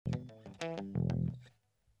Fruits,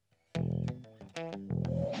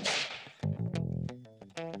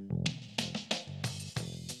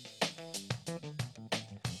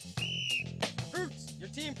 your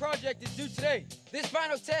team project is due today. This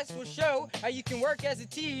final test will show how you can work as a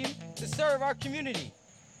team to serve our community.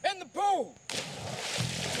 In the pool!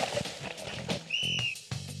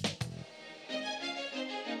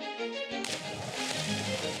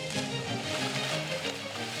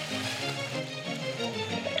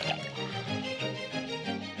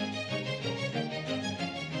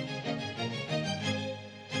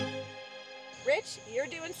 Rich, you're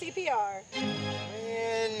doing CPR.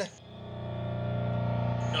 Man,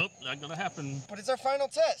 Nope, not gonna happen. but it's our final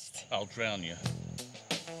test. I'll drown you.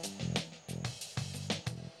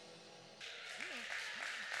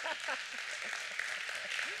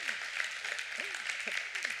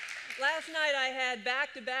 Last night I had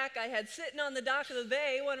back-to-back, I had Sitting on the Dock of the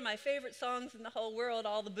Bay, one of my favorite songs in the whole world.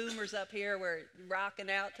 All the boomers up here were rocking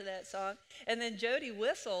out to that song. And then Jody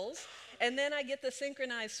whistles, and then I get the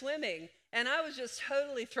synchronized swimming. And I was just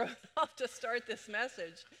totally thrown off to start this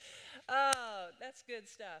message. Oh, that's good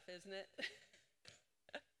stuff, isn't it?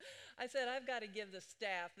 I said, I've got to give the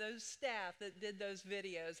staff, those staff that did those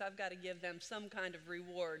videos, I've got to give them some kind of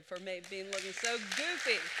reward for being looking so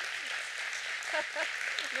goofy.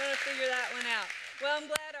 I'm going to figure that one out. Well, I'm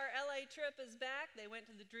glad our LA trip is back. They went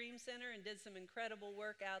to the Dream Center and did some incredible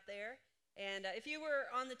work out there. And if you were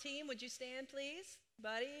on the team, would you stand, please?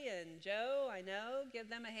 Buddy and Joe, I know, give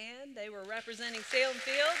them a hand. They were representing Salem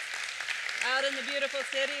Fields out in the beautiful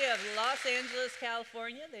city of Los Angeles,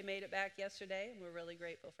 California. They made it back yesterday, and we're really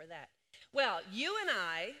grateful for that. Well, you and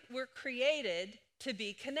I were created to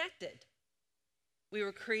be connected. We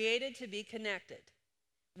were created to be connected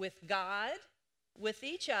with God, with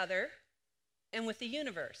each other, and with the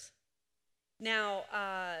universe. Now,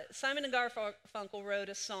 Simon and Garfunkel wrote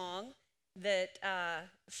a song that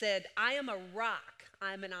said, I am a rock,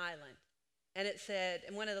 I'm an island. And it said,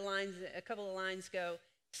 and a couple of lines go,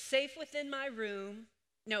 safe within my room,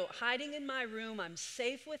 no, hiding in my room, I'm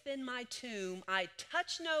safe within my tomb. I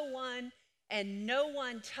touch no one, and no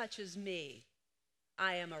one touches me.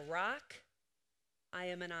 I am a rock, I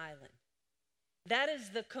am an island. That is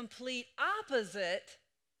the complete opposite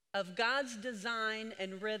of God's design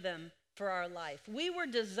and rhythm for our life. We were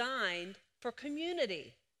designed for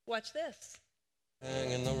community. Watch this.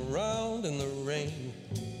 Hanging around in the rain,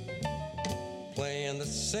 playing the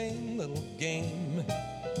same little game.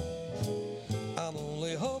 I'm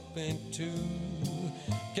only hoping to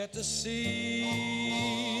get to see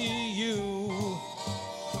you,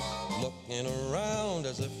 looking around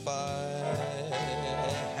as if I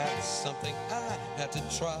had something I had to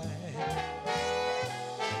try,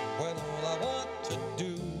 when all I want to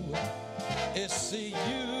do is see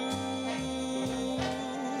you.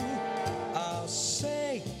 I'll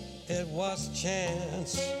say it was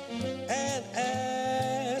chance and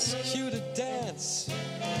ask you to dance,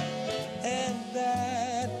 and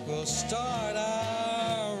that will start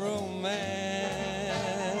our romance.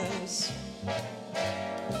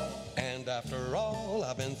 And after all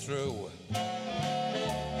I've been through,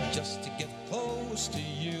 just to get close to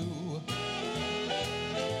you,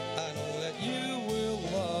 I know that you will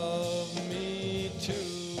love me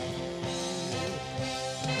too.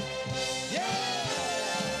 Yeah!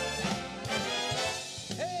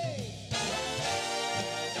 Hey!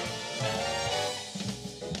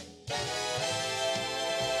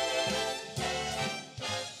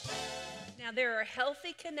 Now, there are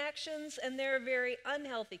healthy connections and there are very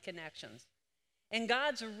unhealthy connections. And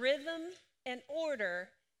God's rhythm and order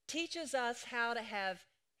teaches us how to have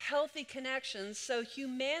healthy connections so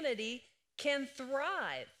humanity can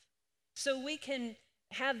thrive, so we can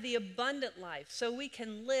have the abundant life, so we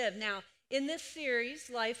can live. Now, in this series,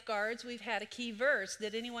 Lifeguards, we've had a key verse.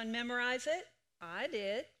 Did anyone memorize it? I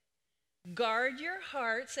did. Guard your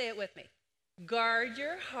heart, say it with me. Guard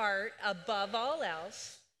your heart above all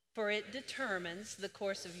else, for it determines the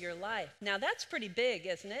course of your life. Now, that's pretty big,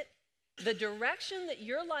 isn't it? The direction that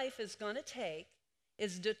your life is going to take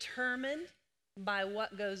is determined by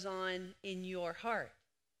what goes on in your heart.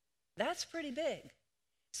 That's pretty big.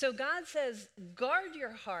 So God says, guard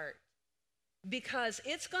your heart, because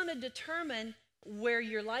it's going to determine where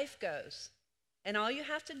your life goes. And all you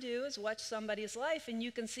have to do is watch somebody's life, and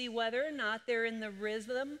you can see whether or not they're in the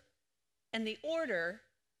rhythm and the order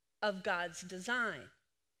of God's design.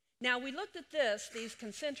 Now, we looked at these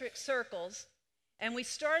concentric circles, and we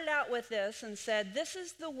started out with this and said, this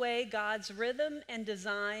is the way God's rhythm and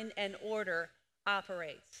design and order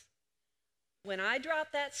operates. When I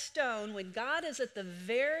drop that stone, when God is at the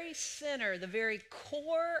very center, the very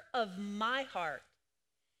core of my heart,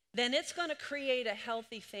 then it's going to create a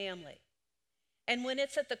healthy family. And when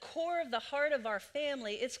it's at the core of the heart of our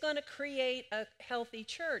family, it's going to create a healthy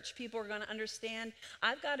church. People are going to understand,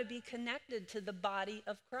 I've got to be connected to the body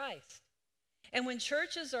of Christ. And when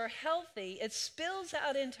churches are healthy, it spills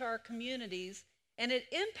out into our communities and it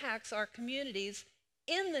impacts our communities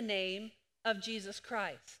in the name of Jesus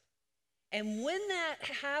Christ. And when that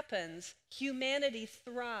happens, humanity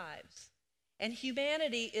thrives and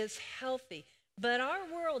humanity is healthy. But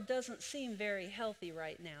our world doesn't seem very healthy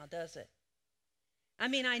right now, does it? I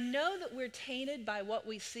mean, I know that we're tainted by what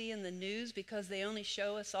we see in the news because they only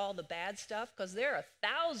show us all the bad stuff, because there are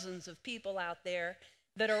thousands of people out there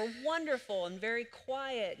that are wonderful and very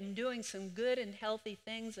quiet and doing some good and healthy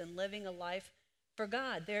things and living a life for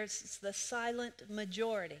God. There's the silent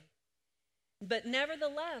majority. But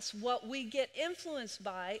nevertheless, what we get influenced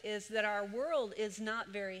by is that our world is not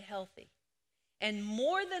very healthy. And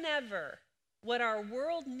more than ever, what our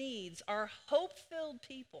world needs are hope-filled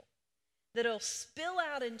people that'll spill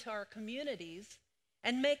out into our communities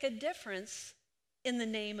and make a difference in the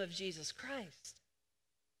name of Jesus Christ.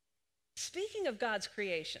 Speaking of God's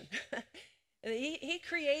creation, he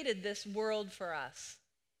created this world for us,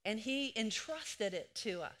 and he entrusted it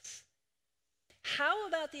to us. How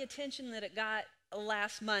about the attention that it got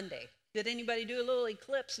last Monday? Did anybody do a little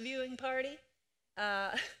eclipse viewing party?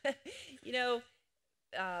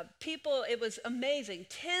 People, it was amazing.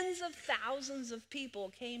 Tens of thousands of people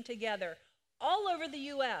came together all over the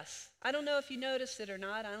U.S. I don't know if you noticed it or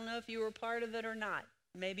not. I don't know if you were part of it or not.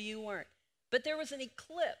 Maybe you weren't. But there was an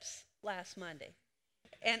eclipse last Monday.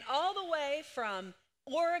 And all the way from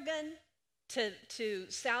Oregon to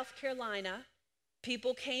South Carolina,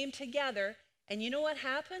 people came together. And you know what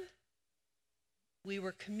happened? We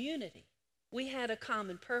were community. We had a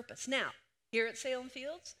common purpose. Now, here at Salem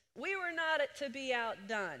Fields, we were not to be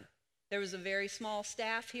outdone. There was a very small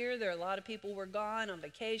staff here. There were a lot of people were gone on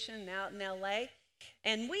vacation out in L.A.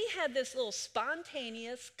 And we had this little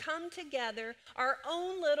spontaneous come together, our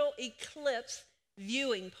own little eclipse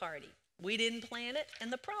viewing party. We didn't plan it,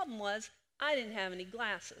 and the problem was I didn't have any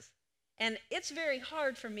glasses. And it's very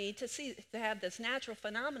hard for me to have this natural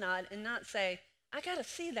phenomenon and not say, I got to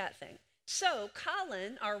see that thing. So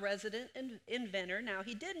Colin, our resident inventor, now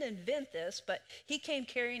he didn't invent this, but he came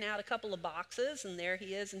carrying out a couple of boxes, and there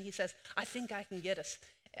he is, and he says, I think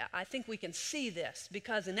we can see this,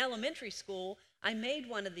 because in elementary school, I made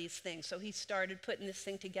one of these things. So he started putting this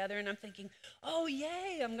thing together, and I'm thinking, oh,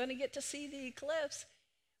 yay, I'm going to get to see the eclipse.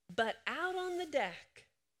 But out on the deck,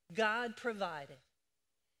 God provided.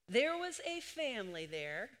 There was a family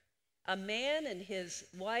there, a man and his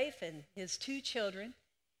wife and his 2 children,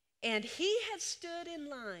 and he had stood in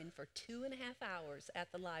line for 2.5 hours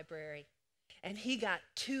at the library, and he got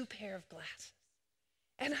 2 pair of glasses.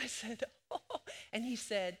 And I said, oh, and he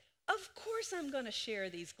said, of course I'm going to share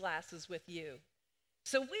these glasses with you.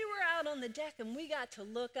 So we were out on the deck, and we got to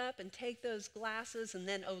look up and take those glasses, and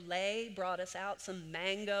then Olay brought us out some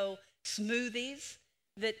mango smoothies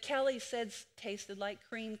that Kelly said tasted like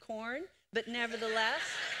cream corn, but nevertheless,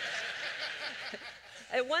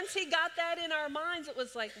 and once he got that in our minds, it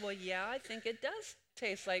was like, well, yeah, I think it does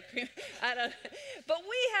taste like cream. But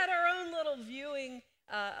we had our own little viewing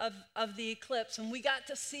of the eclipse, and we got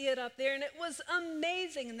to see it up there, and it was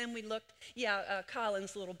amazing. And then we looked,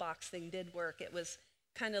 Colin's little box thing did work. It was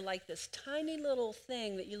kind of like this tiny little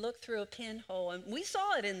thing that you look through a pinhole, and we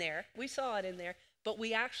saw it in there. But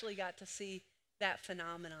we actually got to see that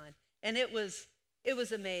phenomenon, and it was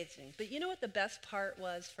amazing. But you know what the best part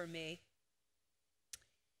was for me?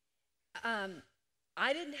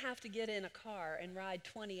 I didn't have to get in a car and ride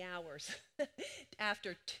 20 hours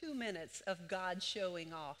after 2 minutes of God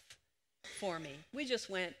showing off for me. We just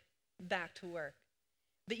went back to work.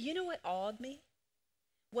 But you know what awed me?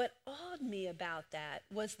 What awed me about that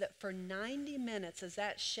was that for 90 minutes, as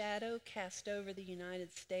that shadow cast over the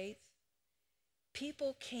United States,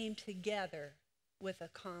 people came together with a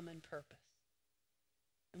common purpose.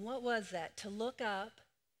 And what was that? To look up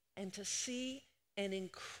and to see an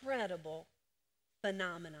incredible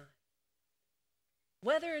phenomenon.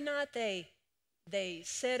 Whether or not they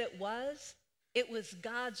said it was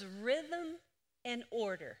God's rhythm and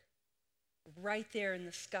order right there in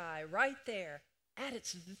the sky, right there at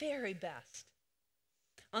its very best.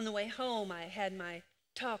 On the way home, I had my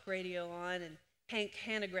talk radio on, and Hank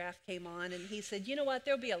Hanegraaff came on, and he said, you know what,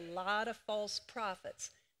 there'll be a lot of false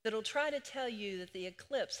prophets that'll try to tell you that the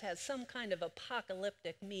eclipse has some kind of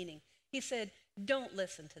apocalyptic meaning. He said, don't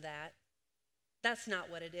listen to that. That's not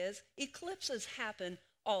what it is. Eclipses happen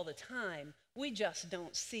all the time. We just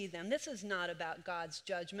don't see them. This is not about God's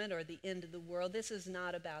judgment or the end of the world. This is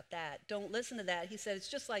not about that. Don't listen to that. He said it's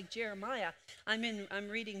just like Jeremiah. I'm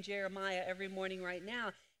reading Jeremiah every morning right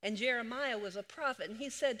now, and Jeremiah was a prophet, and he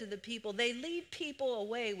said to the people, they lead people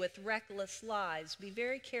away with reckless lies. Be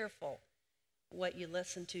very careful what you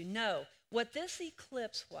listen to. No, what this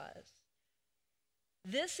eclipse was,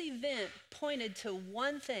 this event pointed to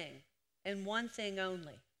one thing and one thing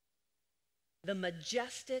only: the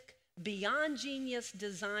majestic, beyond genius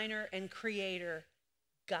designer and creator,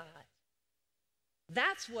 God.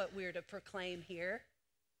 That's what we're to proclaim here.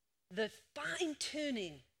 The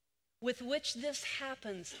fine-tuning with which this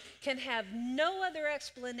happens can have no other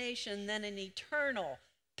explanation than an eternal,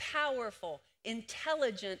 powerful,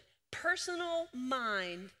 intelligent, personal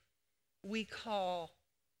mind we call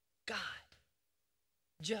God,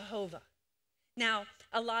 Jehovah. Now,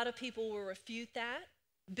 a lot of people will refute that.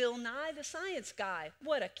 Bill Nye, the science guy,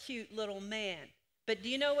 what a cute little man. But do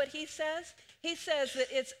you know what he says? He says that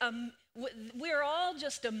we're all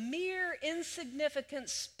just a mere insignificant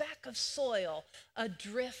speck of soil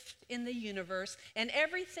adrift in the universe, and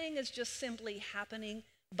everything is just simply happening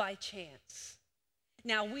by chance.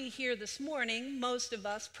 Now, we here this morning, most of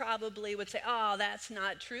us probably would say, oh, that's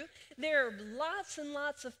not true. There are lots and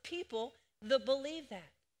lots of people that believe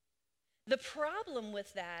that. The problem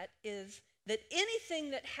with that is that anything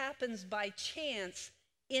that happens by chance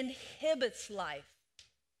inhibits life.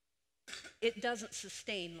 It doesn't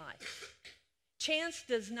sustain life. Chance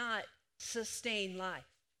does not sustain life.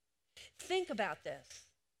 Think about this.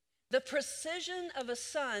 The precision of a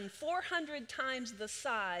sun 400 times the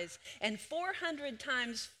size and 400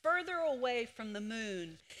 times further away from the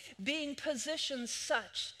moon, being positioned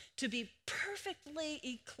such to be perfectly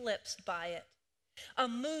eclipsed by it. A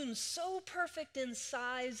moon so perfect in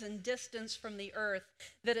size and distance from the earth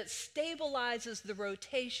that it stabilizes the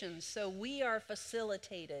rotation, so we are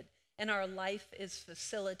facilitated and our life is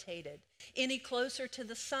facilitated. Any closer to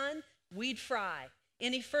the sun, we'd fry.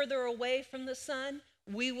 Any further away from the sun,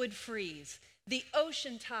 we would freeze. The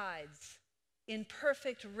ocean tides in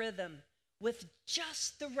perfect rhythm with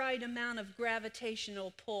just the right amount of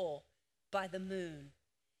gravitational pull by the moon.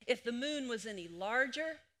 If the moon was any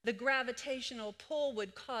larger, the gravitational pull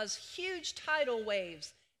would cause huge tidal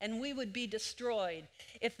waves and we would be destroyed.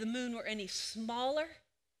 If the moon were any smaller,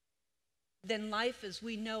 then life as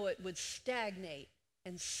we know it would stagnate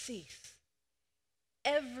and cease.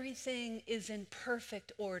 Everything is in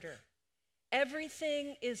perfect order.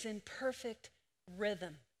 Everything is in perfect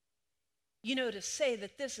rhythm. You know, to say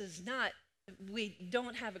that this is not, we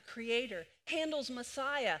don't have a creator. Handel's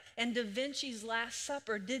Messiah and Da Vinci's Last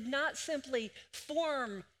Supper did not simply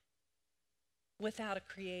form without a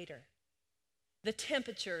creator. The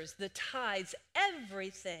temperatures, the tides,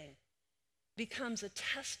 everything becomes a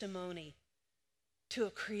testimony to a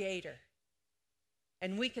creator.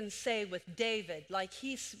 And we can say with David, like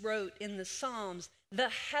he wrote in the Psalms, the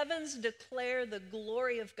heavens declare the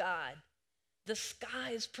glory of God. The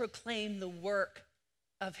skies proclaim the work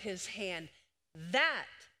of his hand. That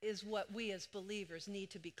is what we as believers need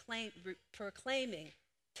to be proclaiming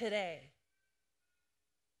today.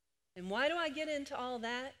 And why do I get into all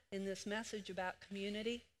that in this message about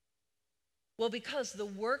community? Well, because the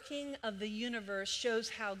working of the universe shows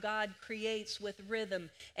how God creates with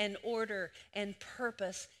rhythm and order and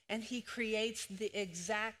purpose, and he creates the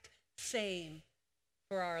exact same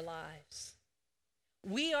for our lives.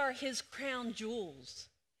 We are his crown jewels.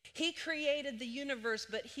 He created the universe,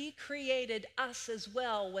 but he created us as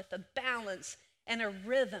well with a balance and a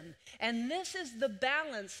rhythm. And this is the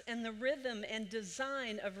balance and the rhythm and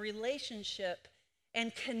design of relationship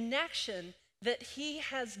and connection that he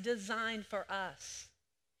has designed for us.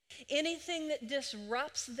 Anything that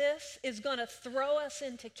disrupts this is going to throw us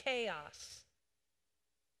into chaos.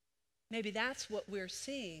 Maybe that's what we're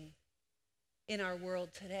seeing in our world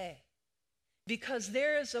today. Because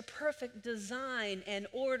there is a perfect design and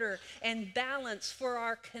order and balance for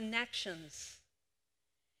our connections.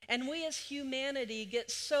 And we as humanity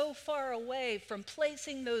get so far away from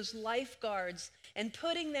placing those lifeguards and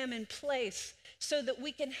putting them in place so that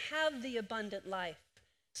we can have the abundant life,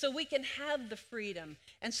 so we can have the freedom,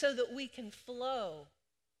 and so that we can flow.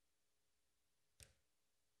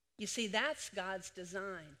 You see, that's God's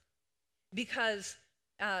design. Because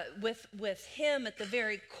with him at the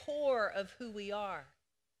very core of who we are,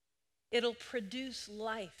 it'll produce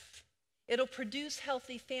life. It'll produce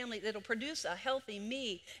healthy family. It'll produce a healthy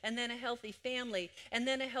me, and then a healthy family, and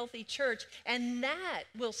then a healthy church. And that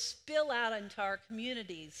will spill out into our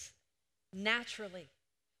communities naturally.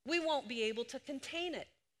 We won't be able to contain it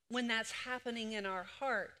when that's happening in our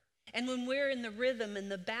heart. And when we're in the rhythm and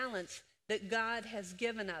the balance that God has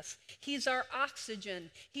given us. He's our oxygen.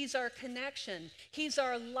 He's our connection. He's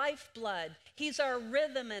our lifeblood. He's our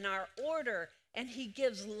rhythm and our order. And he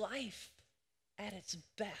gives life at its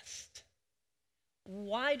best.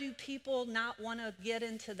 Why do people not want to get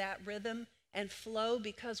into that rhythm and flow?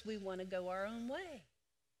 Because we want to go our own way.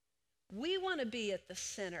 We want to be at the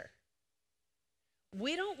center.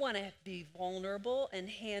 We don't want to be vulnerable and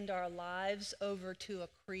hand our lives over to a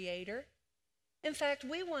creator. In fact,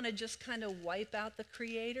 we want to just kind of wipe out the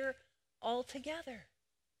creator altogether.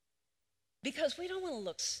 Because we don't want to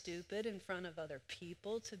look stupid in front of other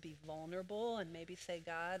people, to be vulnerable and maybe say,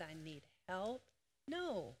 God, I need help.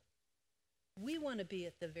 No. We want to be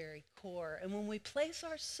at the very core. And when we place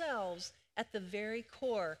ourselves at the very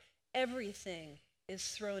core, everything is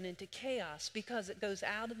thrown into chaos because it goes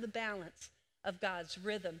out of the balance of God's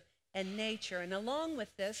rhythm and nature. And along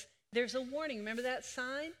with this, there's a warning. Remember that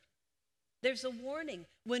sign? There's a warning.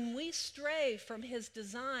 When we stray from his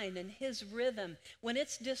design and his rhythm, when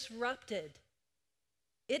it's disrupted,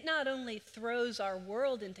 it not only throws our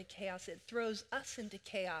world into chaos, it throws us into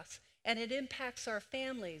chaos. And it impacts our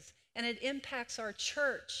families, and it impacts our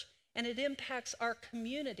church, and it impacts our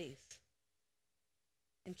communities.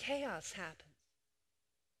 And chaos happens.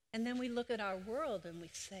 And then we look at our world and we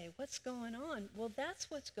say, what's going on? Well, that's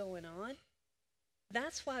what's going on.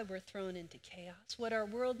 That's why we're thrown into chaos. What our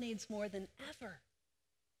world needs more than ever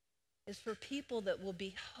is for people that will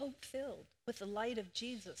be hope-filled with the light of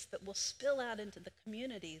Jesus, that will spill out into the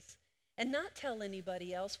communities and not tell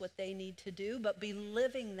anybody else what they need to do, but be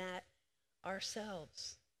living that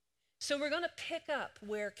ourselves. So we're going to pick up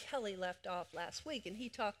where Kelly left off last week, and he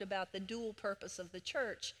talked about the dual purpose of the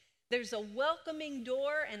church. There's a welcoming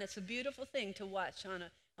door, and it's a beautiful thing to watch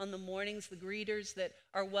on the mornings, the greeters that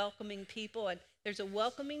are welcoming people. And there's a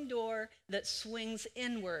welcoming door that swings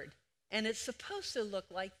inward, and it's supposed to look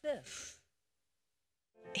like this.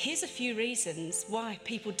 Here's a few reasons why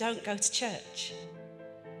people don't go to church.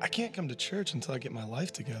 I can't come to church until I get my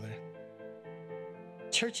life together.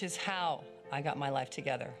 Church is how I got my life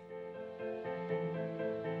together.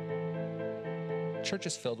 Church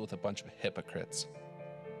is filled with a bunch of hypocrites.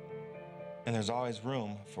 And there's always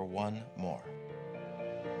room for one more.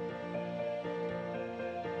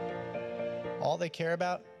 All they care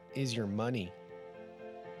about is your money.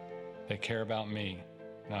 They care about me,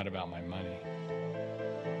 not about my money.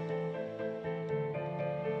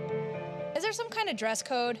 Is there some kind of dress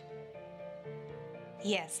code?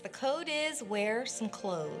 Yes, the code is wear some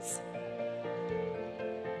clothes.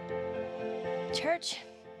 Church,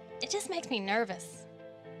 it just makes me nervous.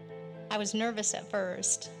 I was nervous at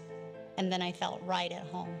first, and then I felt right at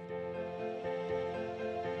home.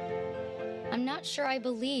 I'm not sure I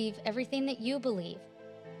believe everything that you believe.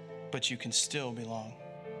 But you can still belong.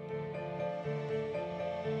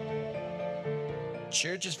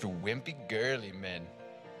 Church is for wimpy, girly men.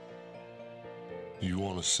 You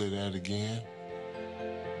want to say that again?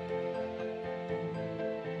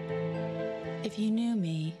 If you knew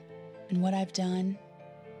me and what I've done,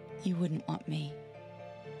 you wouldn't want me.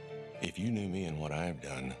 If you knew me and what I've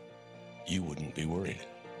done, you wouldn't be worried.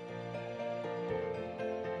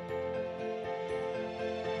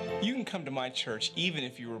 You can come to my church even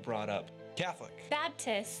if you were brought up Catholic,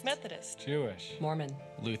 Baptist, Methodist, Jewish, Mormon,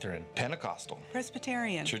 Lutheran, Pentecostal,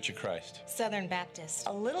 Presbyterian, Church of Christ, Southern Baptist.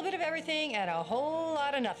 a little bit of everything and a whole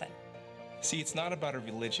lot of nothing. See, it's not about a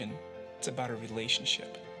religion, it's about a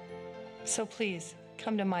relationship. So please,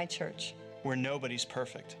 come to my church. Where nobody's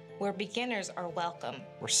perfect. Where beginners are welcome.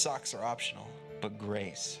 where socks are optional, but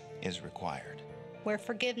grace is required. Where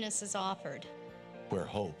forgiveness is offered. Where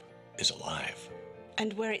hope is alive.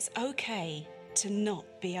 and where it's okay to not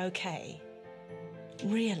be okay.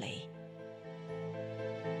 Really.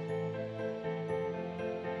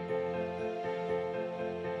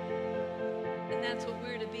 And that's what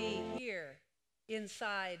we're to be here,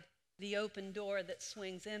 inside the open door that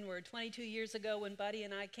swings inward. 22 years ago, when Buddy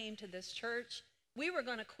and I came to this church, we were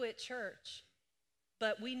going to quit church.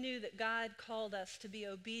 But we knew that God called us to be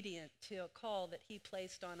obedient to a call that he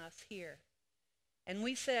placed on us here. And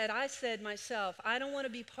I said myself, I don't want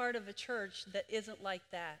to be part of a church that isn't like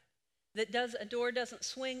that. A door doesn't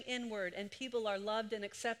swing inward and people are loved and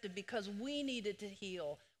accepted, because we needed to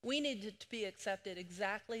heal. We needed to be accepted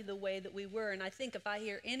exactly the way that we were. And I think if I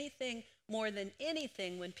hear anything more than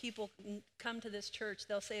anything, when people come to this church,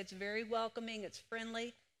 they'll say it's very welcoming, it's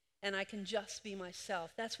friendly, and I can just be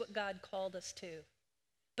myself. That's what God called us to.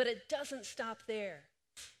 But it doesn't stop there.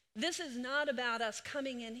 This is not about us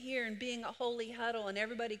coming in here and being a holy huddle and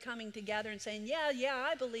everybody coming together and saying, yeah,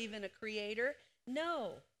 I believe in a creator.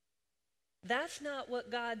 No, that's not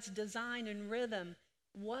what God's design and rhythm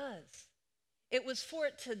was. It was for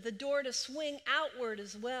the door to swing outward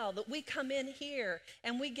as well, that we come in here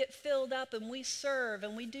and we get filled up and we serve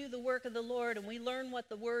and we do the work of the Lord and we learn what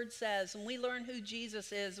the word says and we learn who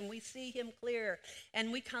Jesus is and we see him clear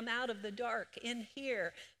and we come out of the dark in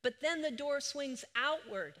here. But then the door swings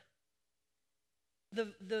outward.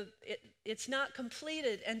 It's not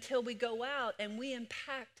completed until we go out and we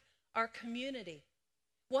impact our community.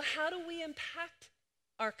 Well, how do we impact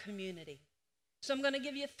our community? So I'm going to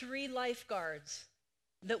give you 3 lifeguards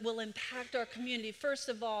that will impact our community. First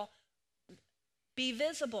of all, be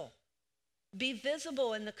visible. Be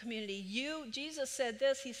visible in the community. Jesus said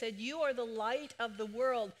this, he said, you are the light of the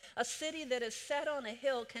world. A city that is set on a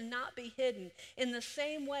hill cannot be hidden. In the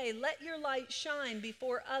same way, let your light shine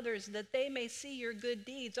before others that they may see your good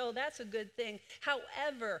deeds. Oh, that's a good thing.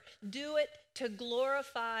 However, do it to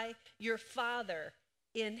glorify your Father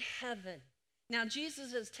in heaven. Now,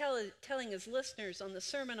 Jesus is telling his listeners on the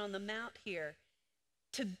Sermon on the Mount here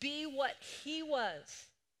to be what he was.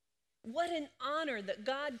 What an honor that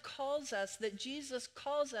God calls us, that Jesus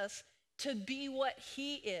calls us to be what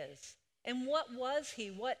he is. And what was he?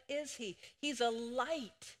 What is he? He's a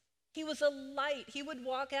light. He was a light. He would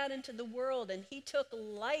walk out into the world and he took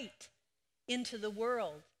light into the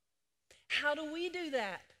world. How do we do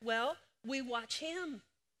that? Well, we watch him.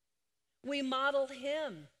 We model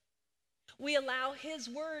him. We allow his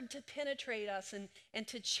word to penetrate us and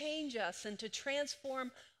to change us and to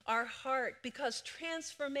transform our heart, because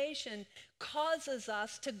transformation causes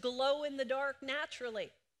us to glow in the dark naturally.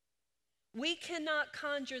 We cannot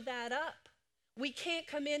conjure that up. We can't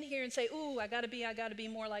come in here and say, ooh, I gotta be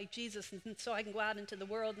more like Jesus and so I can go out into the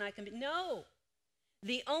world and I can be. No.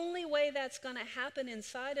 The only way that's gonna happen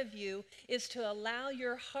inside of you is to allow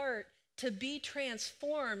your heart to be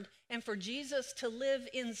transformed and for Jesus to live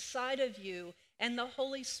inside of you and the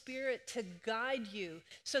Holy Spirit to guide you,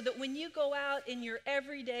 so that when you go out in your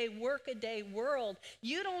everyday work-a-day world,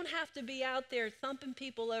 you don't have to be out there thumping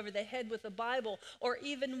people over the head with a Bible or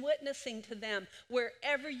even witnessing to them.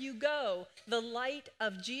 Wherever you go, the light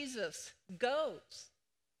of Jesus goes.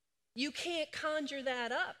 You can't conjure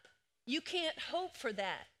that up. You can't hope for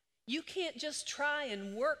that. You can't just try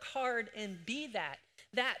and work hard and be that.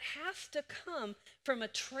 That has to come from a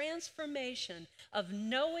transformation of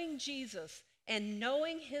knowing Jesus and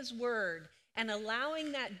knowing his word and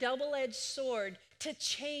allowing that double-edged sword to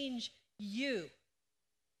change you.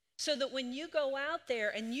 So that when you go out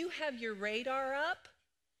there and you have your radar up,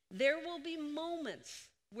 there will be moments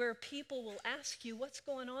where people will ask you what's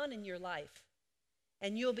going on in your life.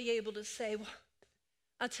 And you'll be able to say, well,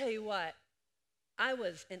 I'll tell you what, I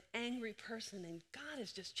was an angry person and God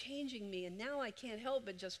is just changing me and now I can't help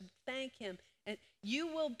but just thank him. And you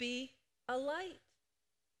will be a light.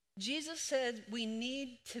 Jesus said we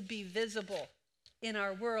need to be visible in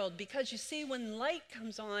our world because you see, when light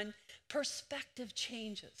comes on, perspective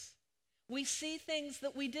changes. We see things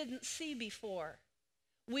that we didn't see before.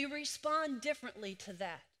 We respond differently to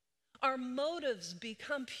that. Our motives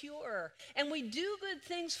become pure, and we do good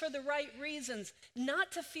things for the right reasons,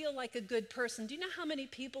 not to feel like a good person. Do you know how many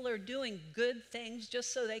people are doing good things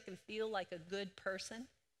just so they can feel like a good person?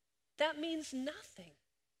 That means nothing.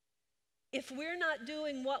 If we're not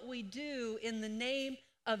doing what we do in the name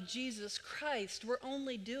of Jesus Christ, we're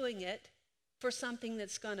only doing it for something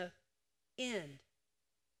that's going to end.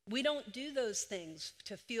 We don't do those things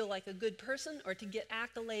to feel like a good person or to get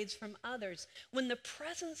accolades from others. When the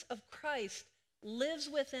presence of Christ lives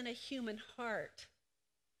within a human heart,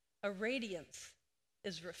 a radiance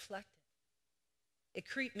is reflected. It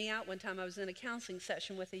creeped me out one time. I was in a counseling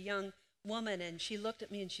session with a young woman, and she looked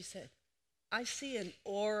at me and she said, I see an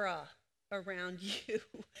aura around you.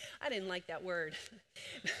 I didn't like that word.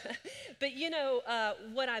 But you know,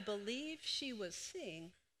 what I believe she was seeing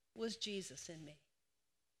was Jesus in me.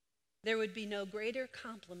 There would be no greater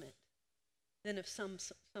compliment than if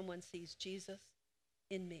someone sees Jesus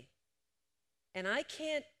in me. And I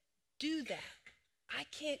can't do that. I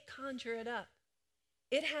can't conjure it up.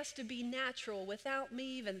 It has to be natural without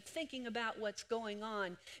me even thinking about what's going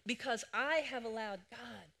on, because I have allowed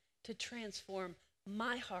God to transform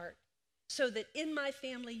my heart so that in my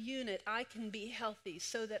family unit I can be healthy,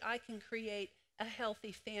 so that I can create a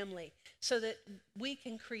healthy family, so that we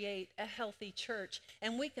can create a healthy church,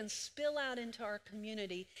 and we can spill out into our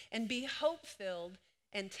community and be hope-filled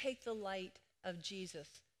and take the light of Jesus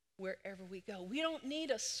wherever we go. We don't need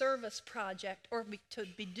a service project or to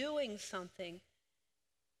be doing something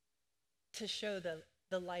to show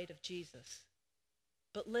the light of Jesus.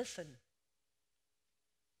 But listen,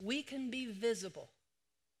 we can be visible.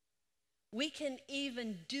 We can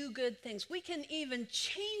even do good things. We can even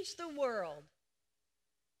change the world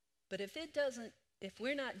But if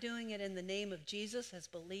we're not doing it in the name of Jesus as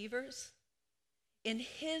believers, in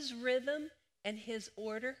his rhythm and his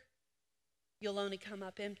order, you'll only come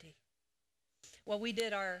up empty. Well, we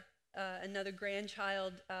did our another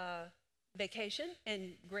grandchild vacation,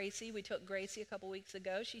 and we took Gracie a couple weeks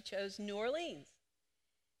ago. She chose New Orleans.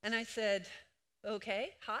 And I said,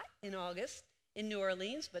 okay, hot in August in New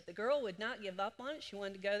Orleans, but the girl would not give up on it. She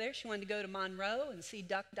wanted to go there. She wanted to go to Monroe and see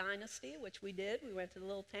Duck Dynasty, which we did. We went to the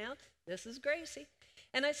little town. This is Gracie.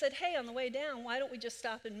 And I said, hey, on the way down, why don't we just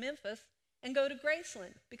stop in Memphis and go to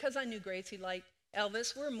Graceland? Because I knew Gracie liked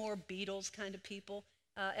Elvis. We're more Beatles kind of people.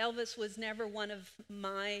 Elvis was never one of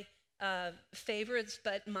my favorites,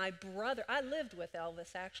 but my brother, I lived with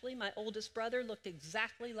Elvis actually. My oldest brother looked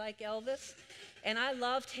exactly like Elvis, and I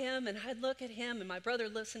loved him, and I'd look at him, and my brother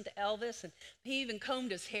listened to Elvis, and he even combed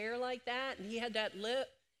his hair like that, and he had that lip,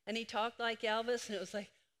 and he talked like Elvis, and it was like,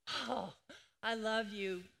 oh, I love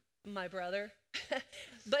you, my brother.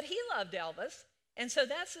 But he loved Elvis, and so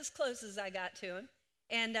that's as close as I got to him.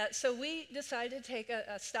 And so we decided to take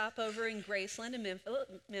a stop over in Graceland in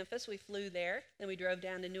Memphis. We flew there, and we drove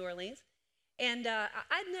down to New Orleans. And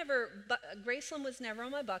Graceland was never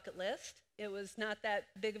on my bucket list. It was not that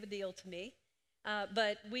big of a deal to me,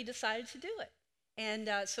 but we decided to do it. And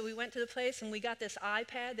so we went to the place, and we got this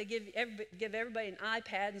iPad. They give everybody an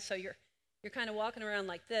iPad, and so you're kind of walking around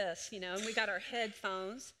like this, you know. And we got our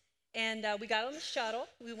headphones, and we got on the shuttle.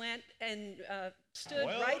 We went and stood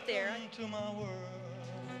right there. Welcome to my world.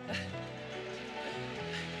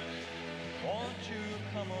 Won't you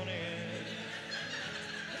come on in?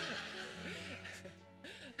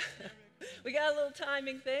 We got a little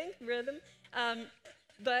timing thing, rhythm,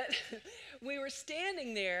 but we were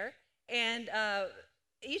standing there, and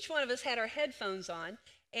each one of us had our headphones on,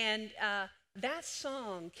 and that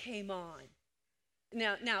song came on.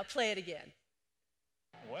 Now play it again.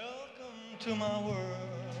 Welcome to my world.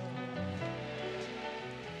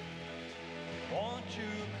 Won't you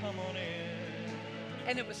come on in?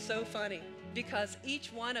 And it was so funny because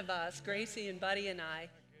each one of us, Gracie and Buddy and I,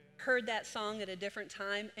 heard that song at a different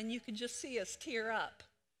time, and you could just see us tear up.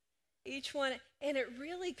 Each one, and it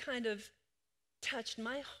really kind of touched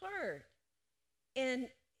my heart. And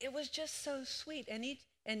it was just so sweet.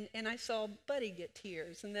 And I saw Buddy get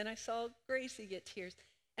tears, and then I saw Gracie get tears.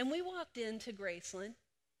 And we walked into Graceland,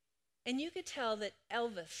 and you could tell that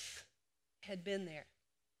Elvis had been there.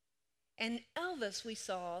 And Elvis, we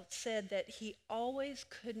saw, said that he always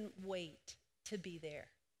couldn't wait to be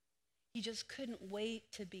there. He just couldn't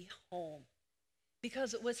wait to be home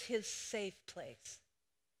because it was his safe place.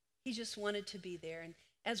 He just wanted to be there. And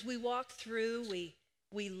as we walked through,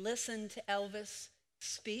 we listened to Elvis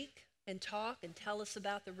speak and talk and tell us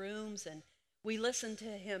about the rooms, and we listened to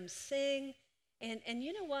him sing. And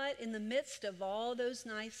you know what? In the midst of all those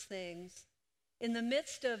nice things, in the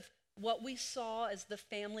midst of what we saw as the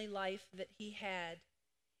family life that he had,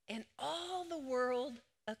 and all the world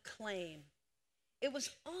acclaim, it was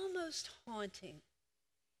almost haunting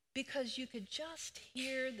because you could just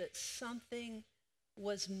hear that something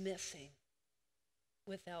was missing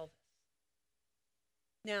with Elvis.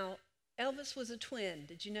 Now, Elvis was a twin.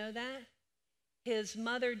 Did you know that? His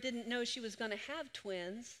mother didn't know she was going to have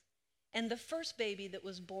twins, and the first baby that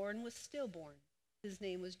was born was stillborn. His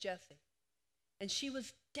name was Jesse. And she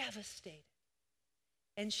was devastated.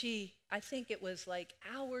 And I think it was like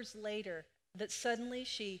hours later that suddenly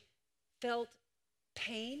she felt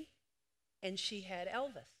pain, and she had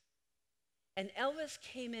Elvis. And Elvis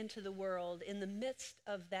came into the world in the midst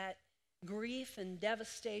of that grief and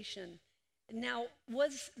devastation. Now,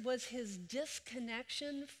 was his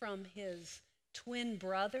disconnection from his twin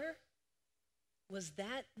brother, was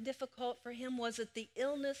that difficult for him? Was it the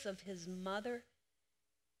illness of his mother?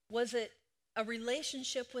 Was it a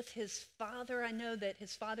relationship with his father? I know that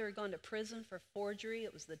his father had gone to prison for forgery.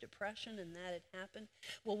 It was the Depression, and that had happened.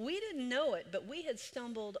 Well, we didn't know it, but we had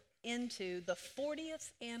stumbled into the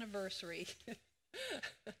 40th anniversary.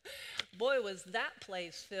 Boy, was that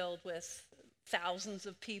place filled with thousands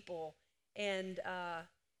of people. And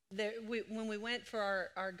when we went for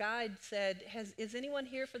our guide said, is anyone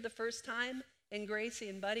here for the first time? And Gracie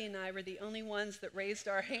and Buddy and I were the only ones that raised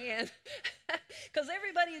our hand because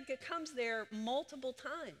everybody comes there multiple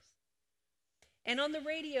times. And on the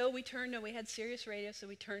radio, we had Sirius Radio, so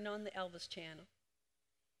we turned on the Elvis channel.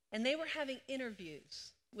 And they were having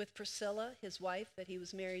interviews with Priscilla, his wife that he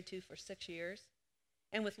was married to for 6 years,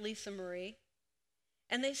 and with Lisa Marie.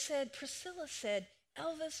 And Priscilla said,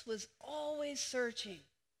 Elvis was always searching.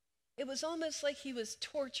 It was almost like he was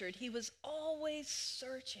tortured. He was always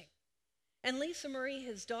searching. And Lisa Marie,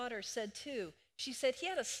 his daughter, said too, she said he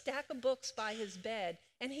had a stack of books by his bed,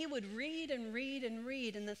 And he would read and read and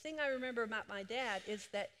read. And the thing I remember about my dad is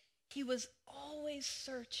that he was always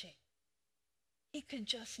searching. He could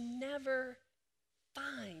just never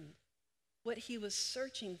find what he was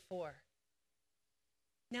searching for.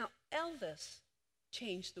 Now, Elvis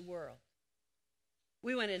changed the world.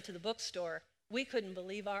 We went into the bookstore. We couldn't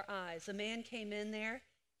believe our eyes. A man came in there.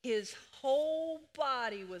 His whole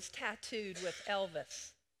body was tattooed with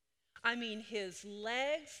Elvis. I mean, his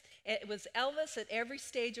legs, it was Elvis at every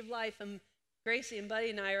stage of life. And Gracie and Buddy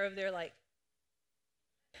and I are over there like,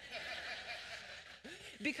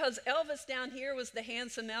 because Elvis down here was the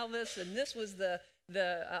handsome Elvis, and this was the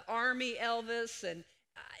army Elvis, and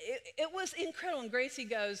it was incredible. And Gracie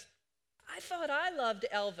goes, I thought I loved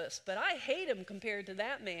Elvis, but I hate him compared to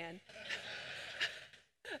that man.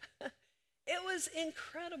 It was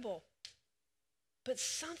incredible. But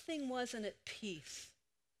something wasn't at peace.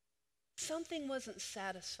 Something wasn't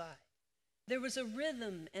satisfied. There was a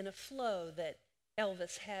rhythm and a flow that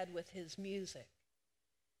Elvis had with his music.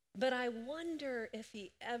 But I wonder if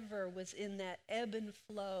he ever was in that ebb and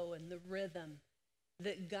flow and the rhythm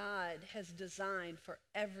that God has designed for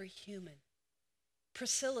every human.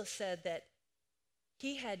 Priscilla said that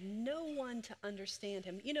he had no one to understand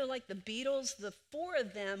him. You know, like the Beatles, the four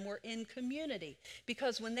of them were in community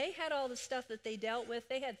because when they had all the stuff that they dealt with,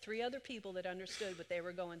 they had three other people that understood what they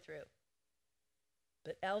were going through.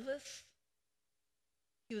 But Elvis,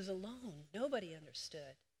 he was alone. Nobody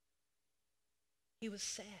understood. He was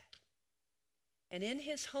sad. And in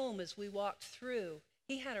his home, as we walked through,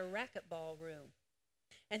 he had a racquetball room.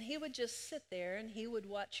 And he would just sit there and he would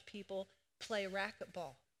watch people play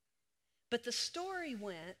racquetball. But the story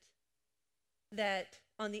went that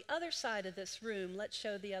on the other side of this room, let's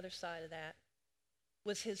show the other side of that,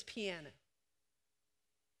 was his piano.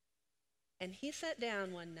 And he sat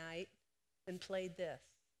down one night and played this.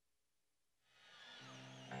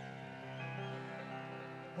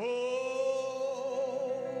 Oh,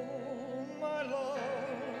 my love,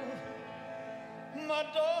 my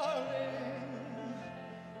darling,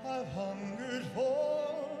 I've hungered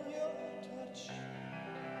for your touch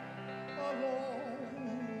a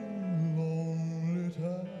long, lonely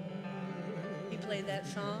time. He played that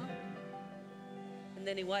song, and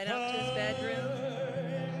then he went up to his bedroom,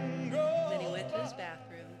 and then he went to his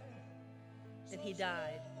bathroom, and he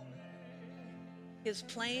died. His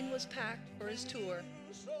plane was packed for his tour.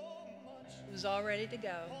 He was all ready to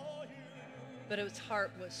go, but his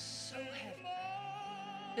heart was so heavy,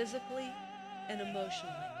 physically and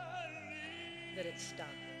emotionally, that it stopped.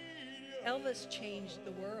 Elvis changed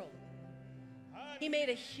the world. He made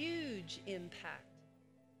a huge impact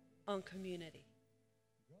on community.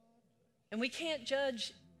 And we can't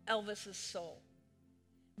judge Elvis's soul,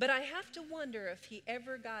 but I have to wonder if he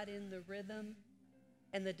ever got in the rhythm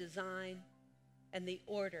and the design and the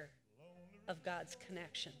order of God's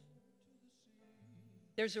connection.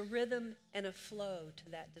 There's a rhythm and a flow to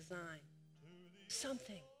that design.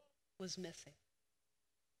 Something was missing.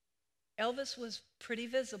 Elvis was pretty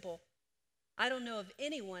visible. I don't know of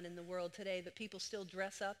anyone in the world today that people still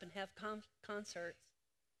dress up and have concerts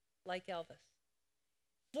like Elvis.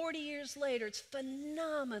 40 years later, it's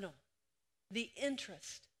phenomenal, the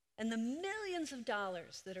interest and the millions of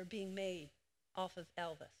dollars that are being made off of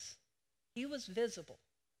Elvis. He was visible.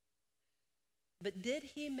 But did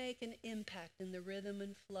he make an impact in the rhythm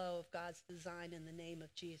and flow of God's design in the name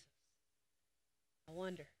of Jesus? I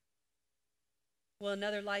wonder. Well,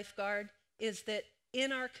 another lifeguard is that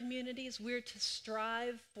in our communities, we're to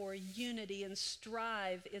strive for unity, and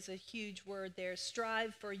strive is a huge word there.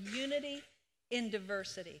 Strive for unity in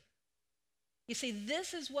diversity. You see,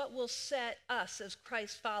 this is what will set us as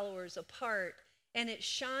Christ followers apart, and it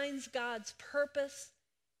shines God's purpose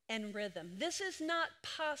and rhythm. This is not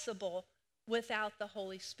possible without the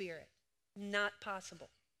Holy Spirit. Not possible.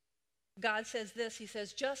 God says this, he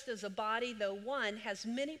says, just as a body, though one, has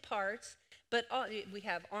many parts, but we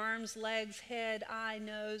have arms, legs, head, eye,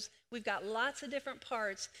 nose. We've got lots of different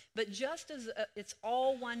parts, but just as it's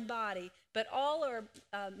all one body, but all are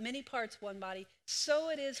many parts one body, so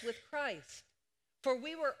it is with Christ. For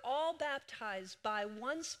we were all baptized by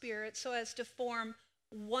one Spirit so as to form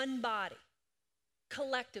one body,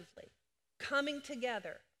 collectively, coming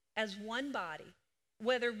together as one body,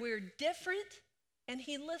 whether we're different, and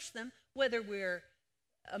he lists them, whether we're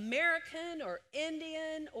American or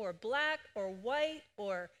Indian or black or white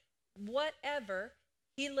or whatever,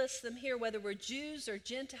 he lists them here, whether we're Jews or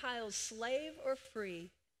Gentiles, slave or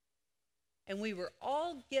free. And we were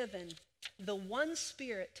all given the one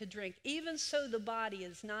Spirit to drink. Even so, the body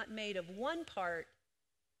is not made of one part,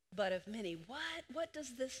 but of many. What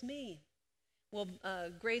does this mean? Well,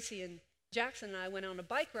 Gracie and Jackson and I went on a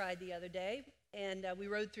bike ride the other day, and we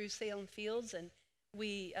rode through Salem Fields, and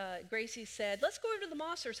Gracie said, let's go over to the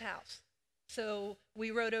Mossers' house. So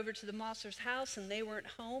we rode over to the Mossers' house, and they weren't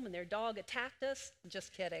home, and their dog attacked us.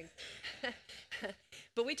 Just kidding.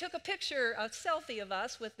 But we took a selfie of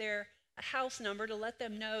us with their house number to let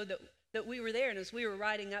them know that we were there. And as we were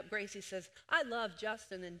riding up, Gracie says, I love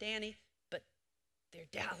Justin and Danny, but they're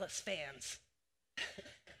Dallas fans.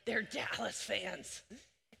 They're Dallas fans.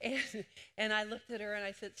 And I looked at her and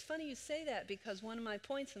I said, it's funny you say that, because one of my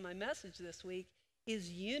points in my message this week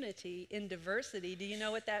is unity in diversity. Do you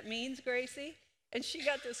know what that means, Gracie? And she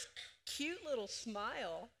got this cute little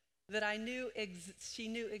smile that I knew she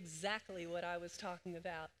knew exactly what I was talking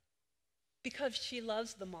about, because she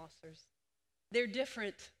loves the Mossers. They're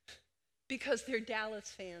different because they're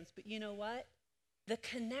Dallas fans. But you know what? The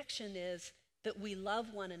connection is that we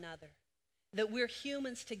love one another, that we're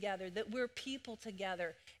humans together, that we're people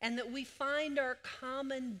together, and that we find our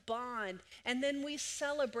common bond, and then we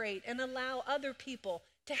celebrate and allow other people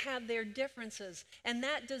to have their differences. And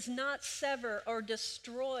that does not sever or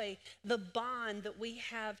destroy the bond that we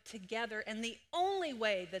have together. And the only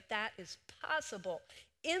way that that is possible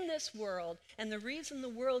in this world, and the reason the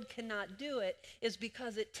world cannot do it, is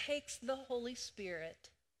because it takes the Holy Spirit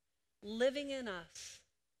living in us,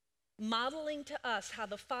 modeling to us how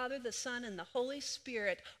the Father, the Son, and the Holy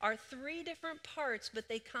Spirit are three different parts, but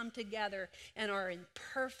they come together and are in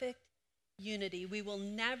perfect unity. We will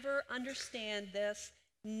never understand this,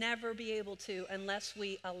 never be able to, unless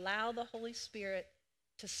we allow the Holy Spirit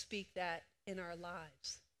to speak that in our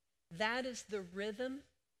lives. That is the rhythm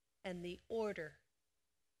and the order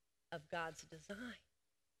of God's design.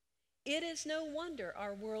 It is no wonder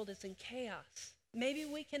our world is in chaos. Maybe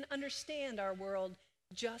we can understand our world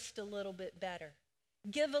just a little bit better.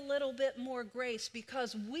 Give a little bit more grace,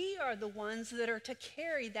 because we are the ones that are to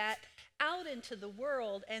carry that out into the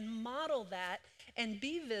world and model that and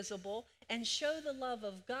be visible and show the love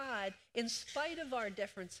of God in spite of our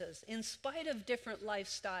differences, in spite of different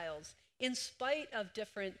lifestyles, in spite of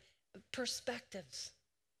different perspectives.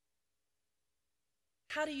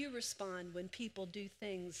 How do you respond when people do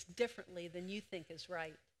things differently than you think is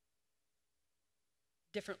right?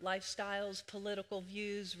 Different lifestyles, political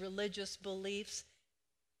views, religious beliefs.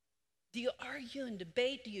 Do you argue and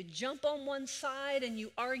debate? Do you jump on one side and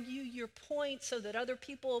you argue your point so that other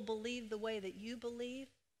people will believe the way that you believe?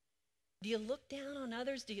 Do you look down on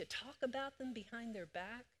others? Do you talk about them behind their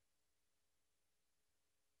back?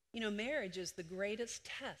 You know, marriage is the greatest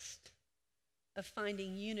test of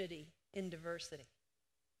finding unity in diversity,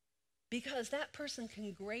 because that person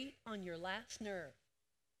can grate on your last nerve.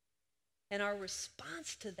 And our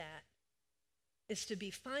response to that is to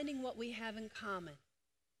be finding what we have in common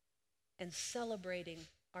and celebrating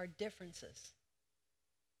our differences.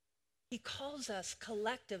 He calls us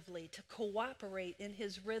collectively to cooperate in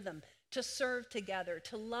his rhythm, to serve together,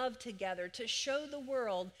 to love together, to show the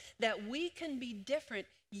world that we can be different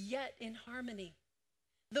yet in harmony.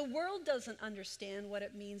 The world doesn't understand what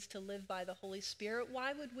it means to live by the Holy Spirit.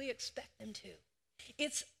 Why would we expect them to?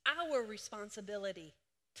 It's our responsibility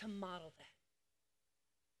to model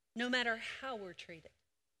that, no matter how we're treated.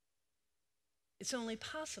 It's only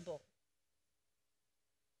possible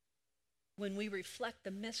when we reflect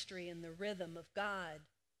the mystery and the rhythm of God.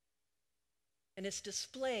 And it's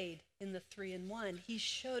displayed in the 3-in-1. He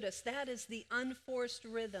showed us that is the unforced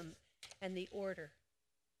rhythm and the order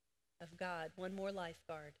of God. One more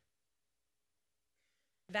lifeguard.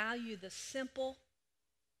 Value the simple,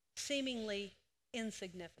 seemingly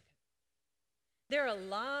insignificant. There are a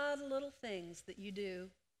lot of little things that you do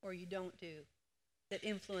or you don't do that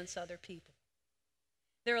influence other people.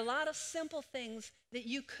 There are a lot of simple things that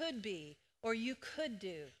you could be or you could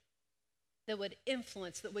do that would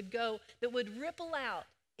influence, that would ripple out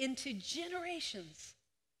into generations,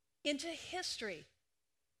 into history,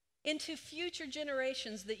 into future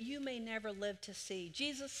generations that you may never live to see.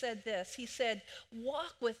 Jesus said this. He said,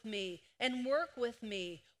 walk with me and work with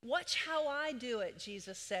me. Watch how I do it,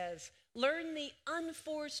 Jesus says. Learn the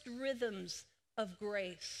unforced rhythms of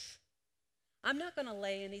grace. I'm not going to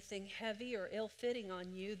lay anything heavy or ill-fitting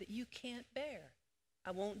on you that you can't bear.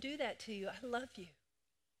 I won't do that to you. I love you.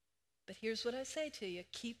 But here's what I say to you.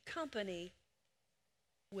 Keep company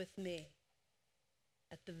with me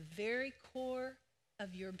at the very core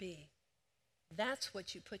of your being. That's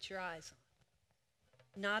what you put your eyes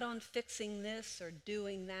on. Not on fixing this or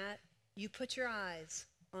doing that. You put your eyes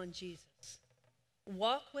on Jesus.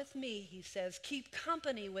 Walk with me, he says. Keep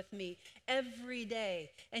company with me every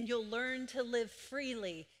day, and you'll learn to live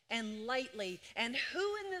freely and lightly. And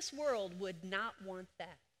who in this world would not want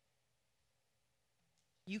that?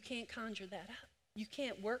 You can't conjure that up. You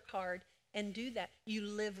can't work hard and do that. You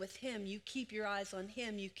live with him. You keep your eyes on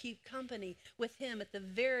him. You keep company with him at the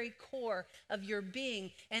very core of your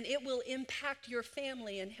being, and it will impact your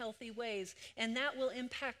family in healthy ways, and that will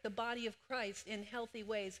impact the body of Christ in healthy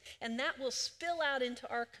ways, and that will spill out into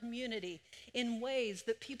our community in ways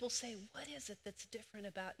that people say, what is it that's different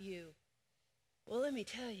about you? Well, let me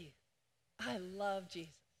tell you, I love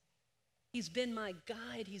Jesus. He's been my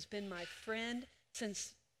guide. He's been my friend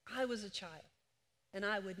since I was a child, and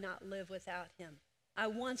I would not live without him. I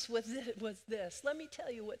once was this. Let me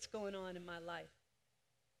tell you what's going on in my life.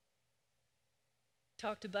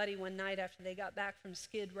 Talked to Buddy one night after they got back from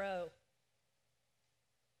Skid Row,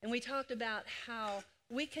 and we talked about how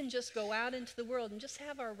we can just go out into the world and just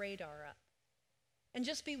have our radar up and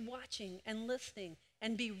just be watching and listening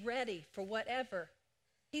and be ready for whatever.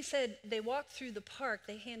 He said they walked through the park,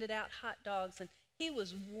 they handed out hot dogs, and he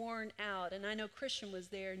was worn out. And I know Christian was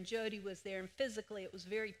there and Jody was there, and physically it was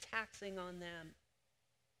very taxing on them.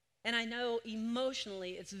 And I know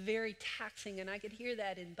emotionally it's very taxing, and I could hear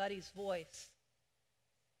that in Buddy's voice.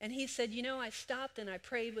 And he said, you know, I stopped and I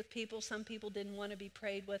prayed with people. Some people didn't want to be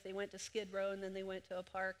prayed with. They went to Skid Row and then they went to a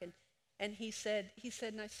park. And he said,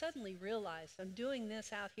 and I suddenly realized I'm doing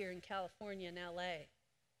this out here in California and LA.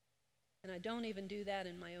 And I don't even do that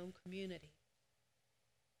in my own community.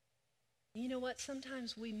 You know what?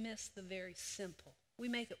 Sometimes we miss the very simple. We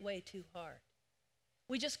make it way too hard.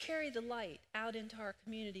 We just carry the light out into our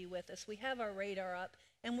community with us. We have our radar up,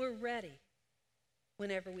 and we're ready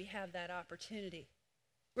whenever we have that opportunity.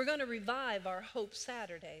 We're going to revive our Hope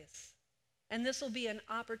Saturdays. And this will be an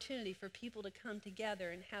opportunity for people to come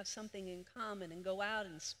together and have something in common and go out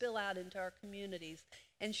and spill out into our communities.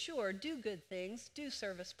 And sure, do good things, do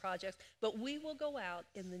service projects, but we will go out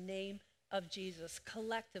in the name of Jesus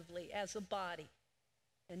collectively as a body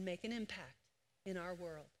and make an impact in our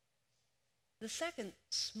world. The second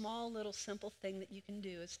small little simple thing that you can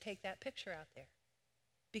do is take that picture out there.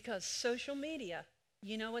 Because social media,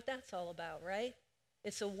 you know what that's all about, right?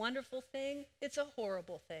 It's a wonderful thing, it's a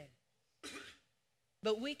horrible thing.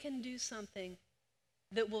 But we can do something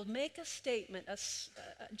that will make a statement,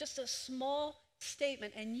 just a small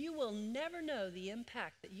statement, and you will never know the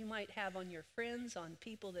impact that you might have on your friends, on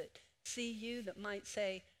people that see you, that might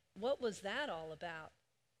say, what was that all about?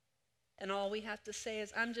 And all we have to say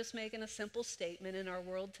is, I'm just making a simple statement in our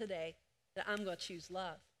world today that I'm going to choose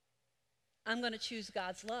love. I'm going to choose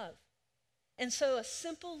God's love. And so a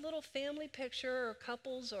simple little family picture, or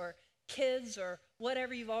couples or kids or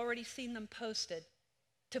whatever, you've already seen them posted,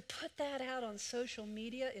 to put that out on social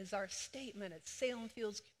media is our statement at Salem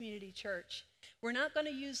Fields Community Church. We're not going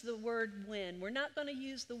to use the word win. We're not going to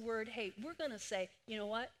use the word hate. We're going to say, you know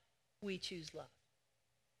what? We choose love.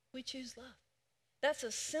 We choose love. That's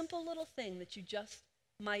a simple little thing that you just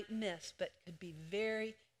might miss, but could be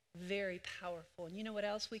very, very powerful. And you know what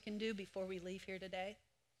else we can do before we leave here today?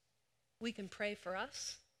 We can pray for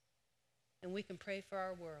us, and we can pray for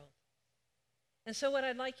our world. And so what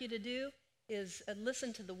I'd like you to do is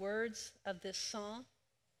listen to the words of this song.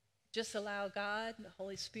 Just allow God and the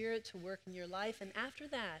Holy Spirit to work in your life. And after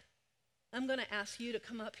that, I'm going to ask you to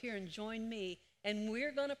come up here and join me, and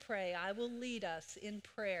we're going to pray. I will lead us in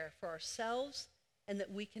prayer for ourselves and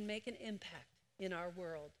that we can make an impact in our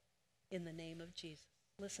world in the name of Jesus.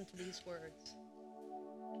 Listen to these words.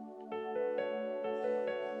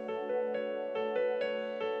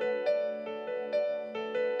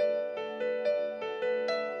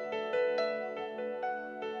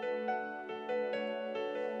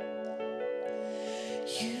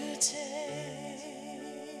 You take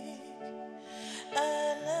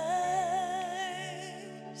our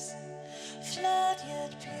lives, flawed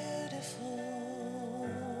yet beautiful.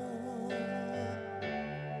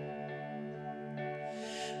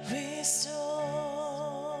 Restore,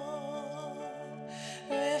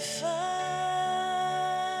 refine,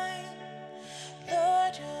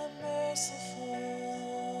 Lord, you're merciful.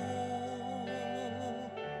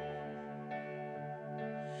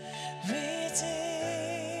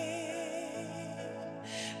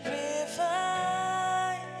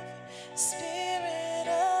 Revive, Spirit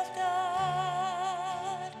of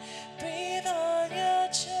God, breathe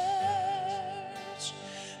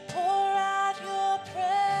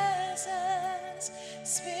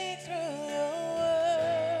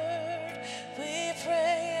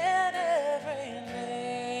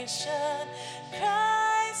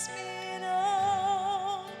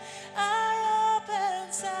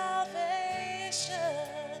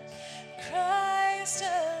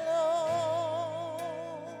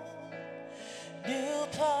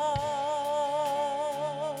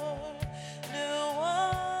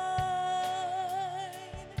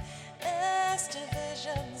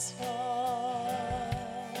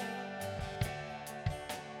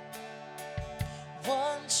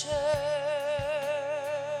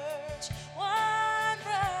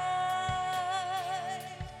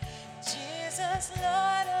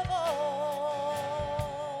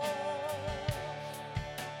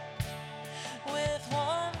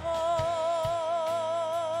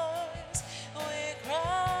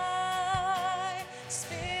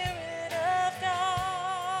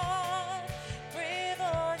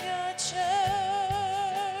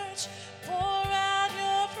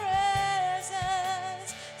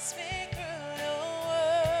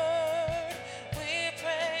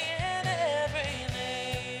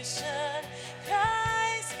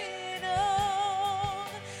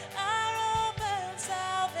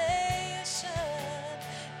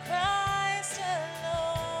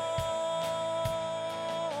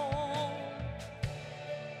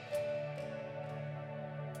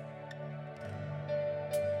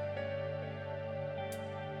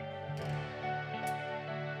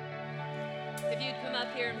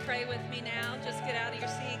up here and pray with me now. Just get out of your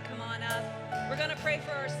seat. Come on up. We're going to pray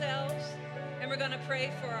for ourselves, and we're going to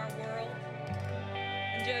pray for our world.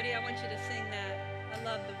 And Jody, I want you to sing that. I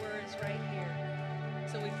love the words right here.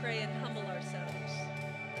 So we pray and humble ourselves.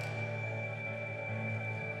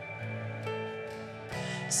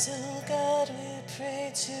 So God, we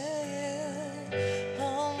pray to you,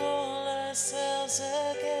 humble ourselves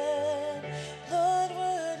again. Lord,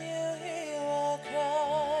 would you hear our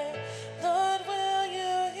cry? Lord, will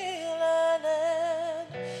you heal our land?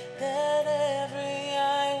 That every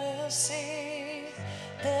eye will see,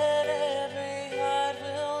 that every heart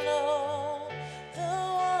will know the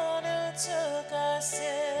one who took our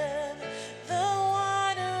sin, the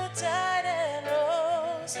one who died and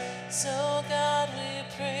rose. So God, we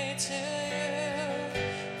pray to you,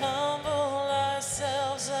 humble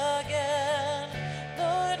ourselves again.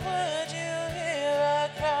 Lord, would you hear our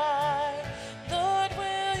cry? Lord,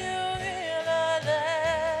 will you heal our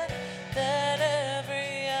land? That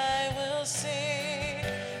every eye will see,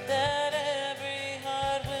 that every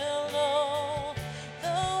heart will know the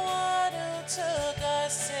one who took our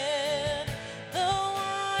sin, the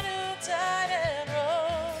one who died and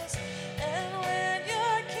rose. And when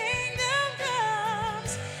your kingdom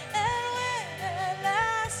comes, and when at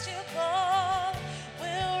last you call,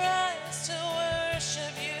 we'll rise to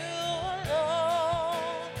worship you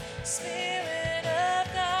alone. Spirit of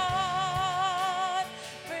God,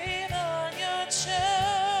 breathe on your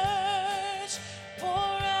church, pour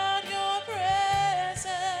out your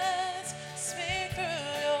presence, speak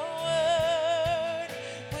through your word.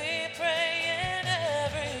 We pray in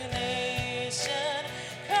every nation,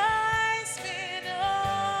 Christ be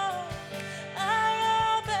known, our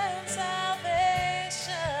hope and salvation,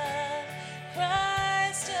 Christ alone.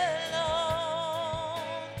 Spirit of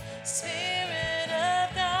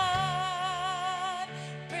God, breathe on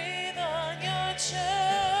your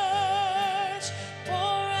church,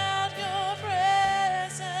 pour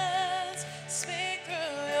out your presence, speak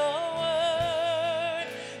through your word.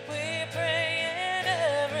 We pray in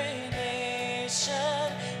every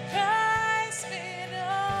nation, Christ be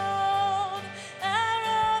known, our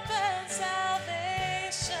hope and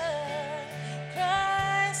salvation,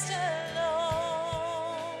 Christ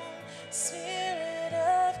alone. Spirit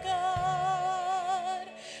of God,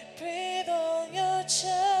 breathe on your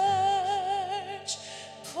church,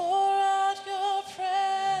 pour out your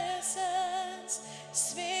presence,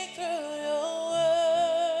 speak through your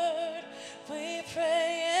word. We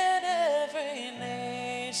pray in every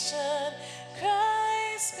nation,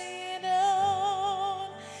 Christ be known,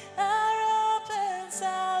 our hope and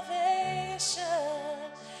salvation,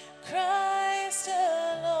 Christ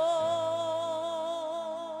alone.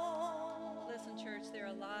 Listen, church, there are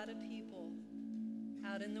a lot of people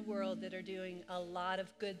out in the world that are doing a lot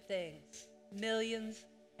of good things. Millions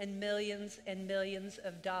and millions and millions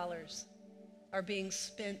of dollars are being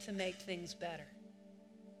spent to make things better,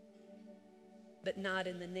 but not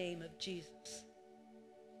in the name of Jesus.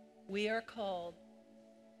 We are called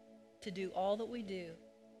to do all that we do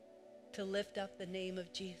to lift up the name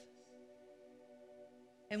of Jesus.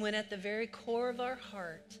 And when at the very core of our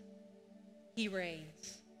heart, He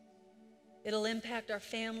reigns, it'll impact our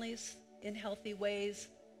families in healthy ways,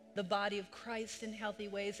 the body of Christ in healthy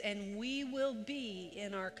ways, and we will be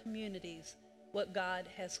in our communities what God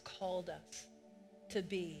has called us to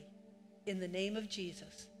be in the name of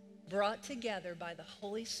Jesus, brought together by the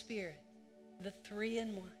Holy Spirit, the three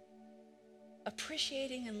in one,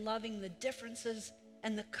 appreciating and loving the differences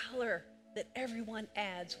and the color that everyone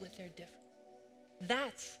adds with their difference.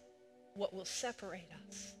 That's what will separate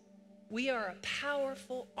us. We are a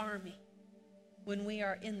powerful army when we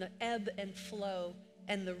are in the ebb and flow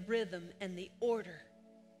and the rhythm and the order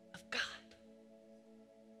of God.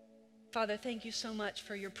 Father, thank you so much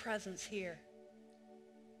for your presence here.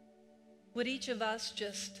 Would each of us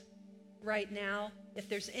just right now, if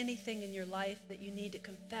there's anything in your life that you need to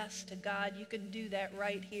confess to God, you can do that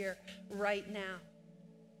right here, right now.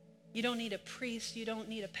 You don't need a priest, you don't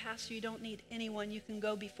need a pastor, you don't need anyone. You can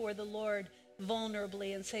go before the Lord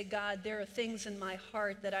vulnerably and say, God, there are things in my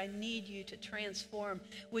heart that I need you to transform.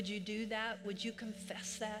 Would you do that? Would you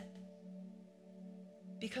confess that?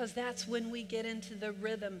 Because that's when we get into the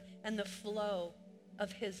rhythm and the flow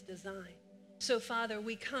of His design. So, Father,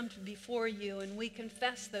 we come before you and we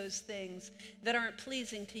confess those things that aren't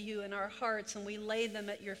pleasing to you in our hearts, and we lay them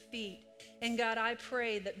at your feet. And God, I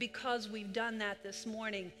pray that because we've done that this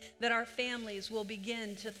morning, that our families will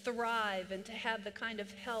begin to thrive and to have the kind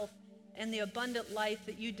of health and the abundant life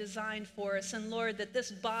that you designed for us. And Lord, that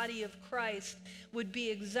this body of Christ would be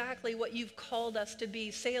exactly what you've called us to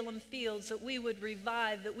be, Salem Fields, that we would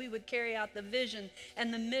revive, that we would carry out the vision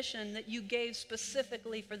and the mission that you gave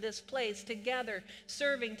specifically for this place, together,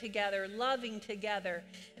 serving together, loving together,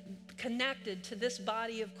 connected to this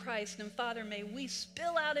body of Christ. And Father, may we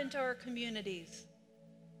spill out into our communities.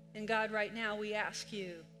 And God, right now we ask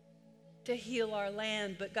you to heal our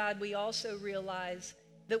land, but God, we also realize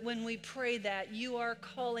that when we pray that, you are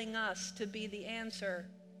calling us to be the answer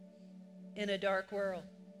in a dark world.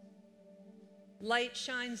 Light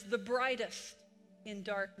shines the brightest in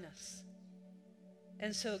darkness.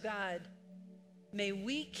 And so, God, may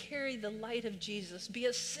we carry the light of Jesus, be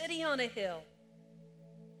a city on a hill,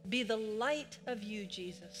 be the light of you,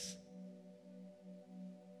 Jesus.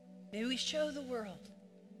 May we show the world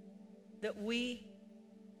that we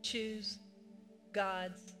choose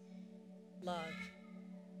God's love.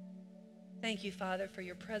 Thank you, Father, for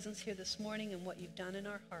your presence here this morning and what you've done in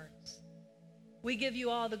our hearts. We give you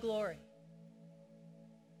all the glory.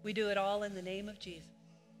 We do it all in the name of Jesus.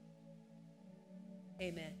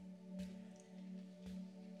 Amen.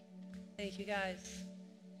 Thank you, guys.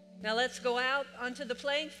 Now let's go out onto the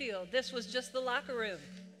playing field. This was just the locker room.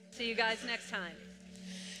 See you guys next time.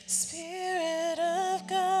 Spirit of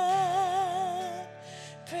God.